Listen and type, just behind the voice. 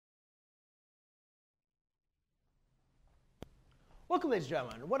Welcome, ladies and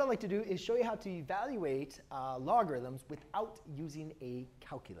gentlemen. What I'd like to do is show you how to evaluate logarithms without using a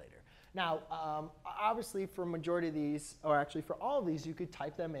calculator. Now, obviously for majority of these, or actually for all of these, you could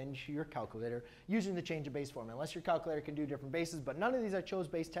type them into your calculator using the change of base formula, unless your calculator can do different bases. But none of these I chose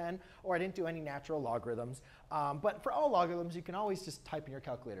base 10, or I didn't do any natural logarithms. But for all logarithms, you can always just type in your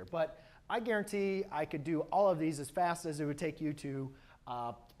calculator. But I guarantee I could do all of these as fast as it would take you to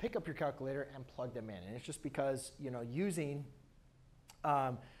pick up your calculator and plug them in. And it's just because, you know, using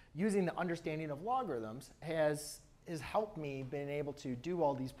the understanding of logarithms has helped me being able to do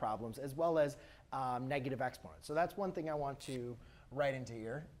all these problems, as well as negative exponents. So that's one thing I want to write into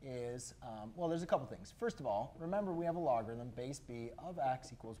here is, well, there's a couple things. First of all, remember we have a logarithm, base b of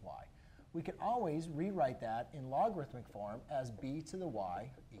x equals y. We can always rewrite that in logarithmic form as b to the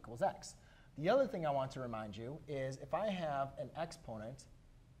y equals x. The other thing I want to remind you is if I have an exponent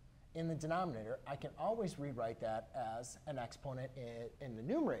in the denominator, I can always rewrite that as an exponent in the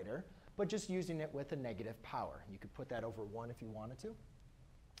numerator, but just using it with a negative power. You could put that over 1 if you wanted to,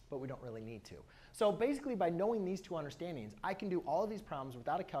 but we don't really need to. So basically, by knowing these two understandings, I can do all of these problems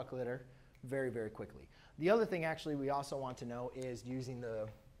without a calculator very, very quickly. The other thing, actually, we also want to know is using the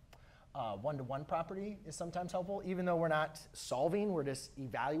one-to-one property is sometimes helpful. Even though we're not solving, we're just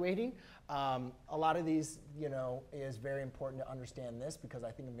evaluating. A lot of these, you know, is very important to understand this, because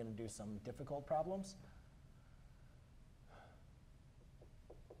I think I'm going to do some difficult problems.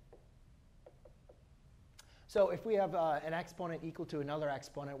 So if we have an exponent equal to another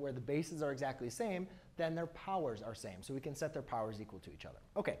exponent where the bases are exactly the same, then their powers are same. So we can set their powers equal to each other.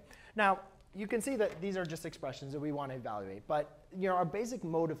 OK, now you can see that these are just expressions that we want to evaluate. But you know, our basic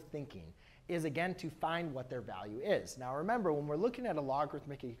mode of thinking is, again, to find what their value is. Now remember, when we're looking at a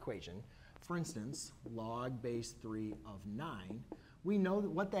logarithmic equation, for instance, log base 3 of 9, we know that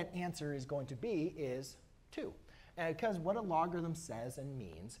what that answer is going to be is 2. And because what a logarithm says and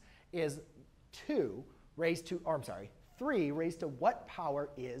means is 3 raised to what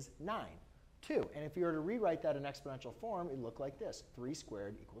power is 9? 2. And if you were to rewrite that in exponential form, it would look like this. 3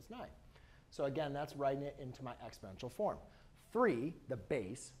 squared equals 9. So again, that's writing it into my exponential form. 3, the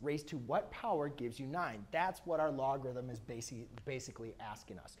base, raised to what power gives you 9? That's what our logarithm is basically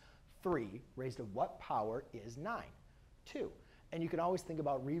asking us. 3 raised to what power is 9? 2. And you can always think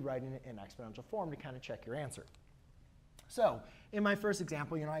about rewriting it in exponential form to kind of check your answer. So in my first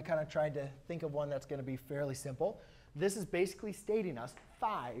example, you know, I kind of tried to think of one that's going to be fairly simple. This is basically stating us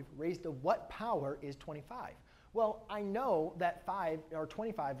 5 raised to what power is 25? Well, I know that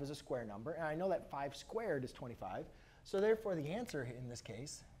 25 is a square number, and I know that 5 squared is 25. So therefore, the answer in this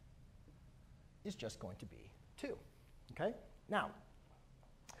case is just going to be 2. Okay? Now,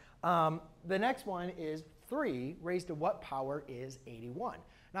 the next one is 3 raised to what power is 81?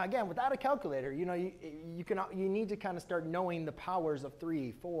 Now again, without a calculator, you know, you need to kind of start knowing the powers of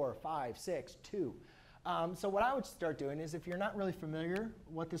 3, 4, 5, 6, 2. So what I would start doing is, if you're not really familiar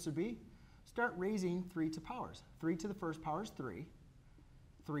what this would be, start raising 3 to powers. 3 to the first power is 3.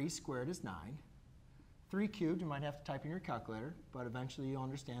 3 squared is 9. 3 cubed, you might have to type in your calculator, but eventually you'll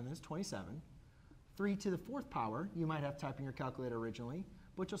understand this, 27. 3 to the fourth power, you might have to type in your calculator originally,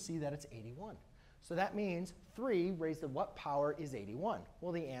 but you'll see that it's 81. So that means 3 raised to what power is 81?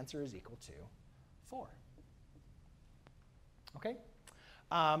 Well, the answer is equal to 4. OK?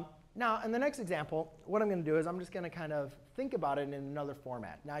 Now, in the next example, what I'm going to do is I'm just going to kind of think about it in another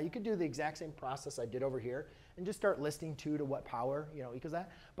format. Now, you could do the exact same process I did over here and just start listing 2 to what power, you know, equals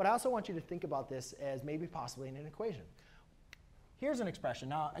that. But I also want you to think about this as maybe possibly in an equation. Here's an expression.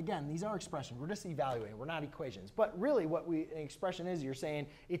 Now, again, these are expressions. We're just evaluating. We're not equations. But really, what an expression is, you're saying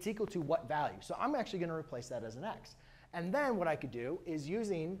it's equal to what value. So I'm actually going to replace that as an x. And then what I could do is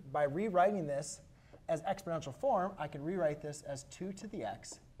by rewriting this as exponential form, I can rewrite this as 2 to the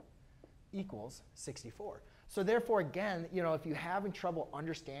x equals 64. So therefore, again, you know, if you're having trouble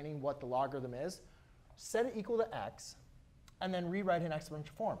understanding what the logarithm is, set it equal to x, and then rewrite in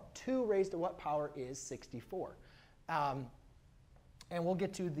exponential form. 2 raised to what power is 64? And we'll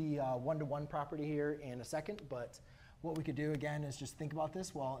get to the one-to-one property here in a second. But what we could do, again, is just think about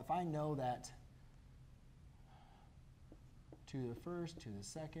this. Well, if I know that 2 to the first, 2 to the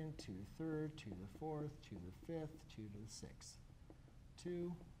second, 2 to the third, 2 to the fourth, 2 to the fifth, 2 to the sixth,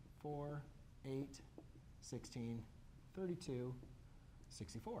 2, 4, 8, 16, 32,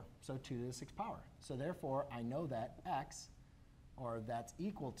 64. So 2 to the 6th power. So therefore, I know that x, or that's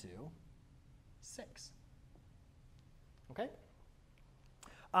equal to 6. OK?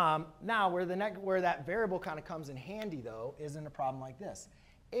 Now, where that variable kind of comes in handy, though, is in a problem like this.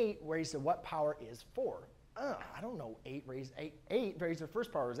 8 raised to what power is 4? I don't know. 8 raised to the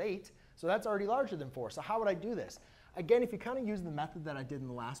first power is 8. So that's already larger than 4. So how would I do this? Again, if you kind of use the method that I did in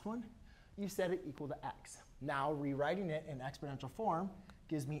the last one, you set it equal to x. Now, rewriting it in exponential form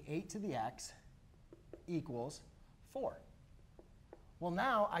gives me 8 to the x equals 4. Well,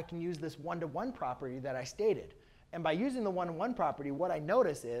 now I can use this one-to-one property that I stated. And by using the one-to-one property, what I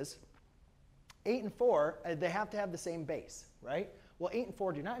notice is 8 and 4, they have to have the same base, right? Well, 8 and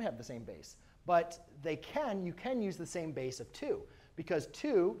 4 do not have the same base. But you can use the same base of 2, because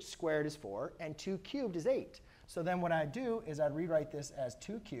 2 squared is 4, and 2 cubed is 8. So then what I'd do is I'd rewrite this as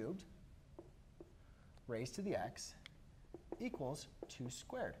 2 cubed raised to the x equals 2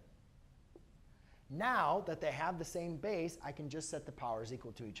 squared. Now that they have the same base, I can just set the powers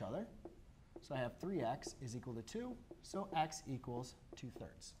equal to each other. So I have 3x is equal to 2, so x equals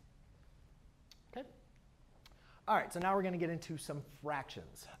 2/3. Okay? All right, so now we're going to get into some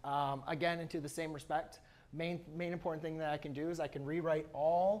fractions. Again, into the same respect, main important thing that I can do is I can rewrite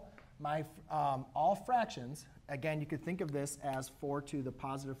all fractions. Again, you could think of this as 4 to the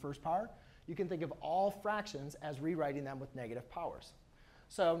positive first power. You can think of all fractions as rewriting them with negative powers.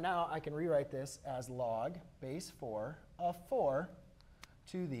 So now I can rewrite this as log base 4 of 4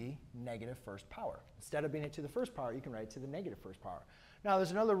 to the negative first power. Instead of being it to the first power, you can write it to the negative first power. Now,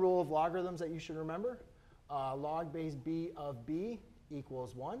 there's another rule of logarithms that you should remember. Log base b of b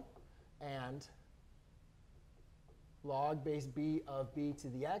equals 1, and log base b of b to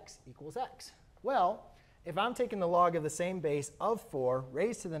the x equals x. Well, if I'm taking the log of the same base of 4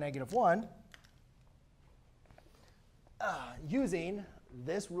 raised to the negative 1, using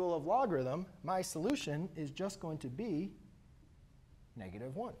this rule of logarithm, my solution is just going to be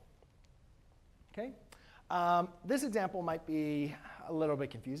negative 1. Okay? This example might be a little bit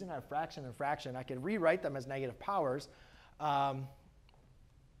confusing. I have fraction and fraction. I could rewrite them as negative powers. But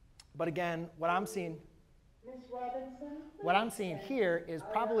again, what I'm seeing here is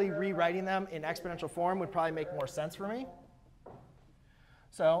probably rewriting them in exponential form would probably make more sense for me.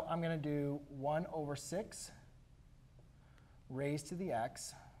 So I'm going to do 1 over 6 raised to the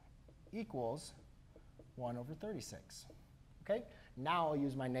x equals 1 over 36. Okay? Now I'll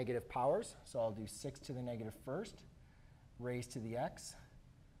use my negative powers. So I'll do 6 to the negative first raised to the x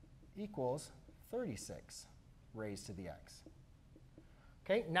equals 36 raised to the x.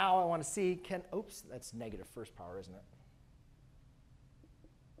 Okay, now I want to see, oops, that's negative first power, isn't it?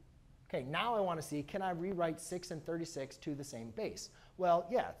 Okay, now I want to see, can I rewrite 6 and 36 to the same base? Well,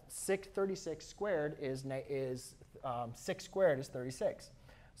 yeah, 36 squared is 6 squared is 36.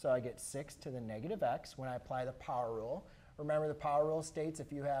 So I get 6 to the negative x when I apply the power rule. Remember, the power rule states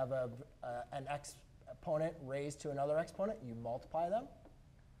if you have an exponent raised to another exponent, you multiply them.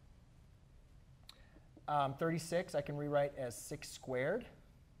 36 I can rewrite as 6 squared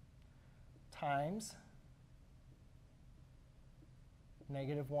times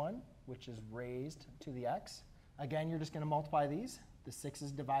negative 1, which is raised to the x. Again, you're just going to multiply these. The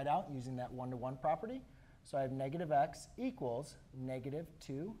 6's divide out using that one-to-one property. So I have negative x equals negative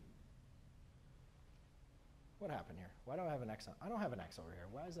 2. What happened here? Why do I have an x? I don't have an x over here.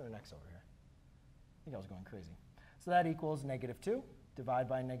 Why is there an x over here? I think I was going crazy. So that equals negative 2. Divide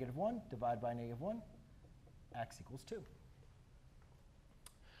by negative 1. Divide by negative 1. X equals 2.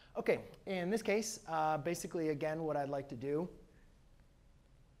 OK, in this case, basically, again, what I'd like to do.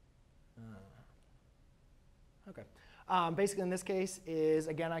 OK. Basically, in this case, is,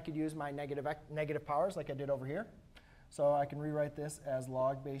 again, I could use my negative powers like I did over here. So I can rewrite this as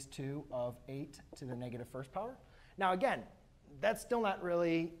log base 2 of 8 to the negative first power. Now, again, that's still not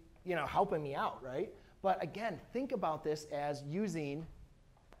really helping me out, right? But again, think about this as using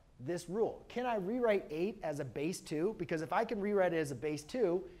this rule. Can I rewrite 8 as a base 2? Because if I can rewrite it as a base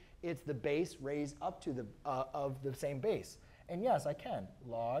 2, it's the base raised up to of the same base. And yes, I can.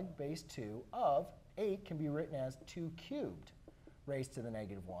 Log base 2 of 8 can be written as 2 cubed raised to the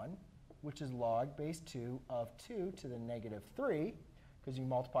negative 1, which is log base 2 of 2 to the negative 3, because you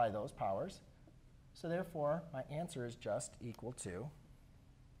multiply those powers. So therefore, my answer is just equal to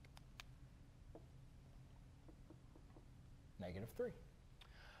negative 3.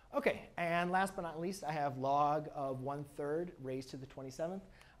 OK, and last but not least, I have log of 1/3 raised to the 27th.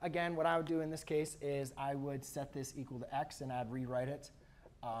 Again, what I would do in this case is I would set this equal to x, and I'd rewrite it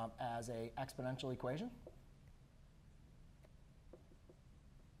as an exponential equation.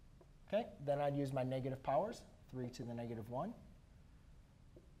 OK, then I'd use my negative powers, 3 to the negative 1.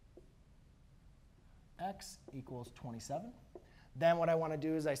 X equals 27. Then what I want to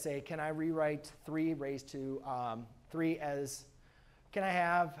do is I say, can I rewrite 3 raised to 3 as, can I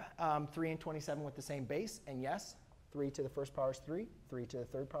have 3 and 27 with the same base? And yes, 3 to the first power is 3. 3 to the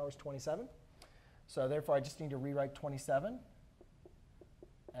third power is 27. So therefore, I just need to rewrite 27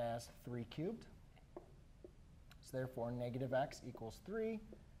 as 3 cubed. Therefore, negative x equals 3,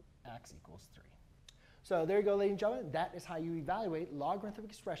 x equals 3. So there you go, ladies and gentlemen. That is how you evaluate logarithmic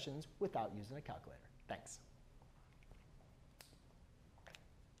expressions without using a calculator. Thanks.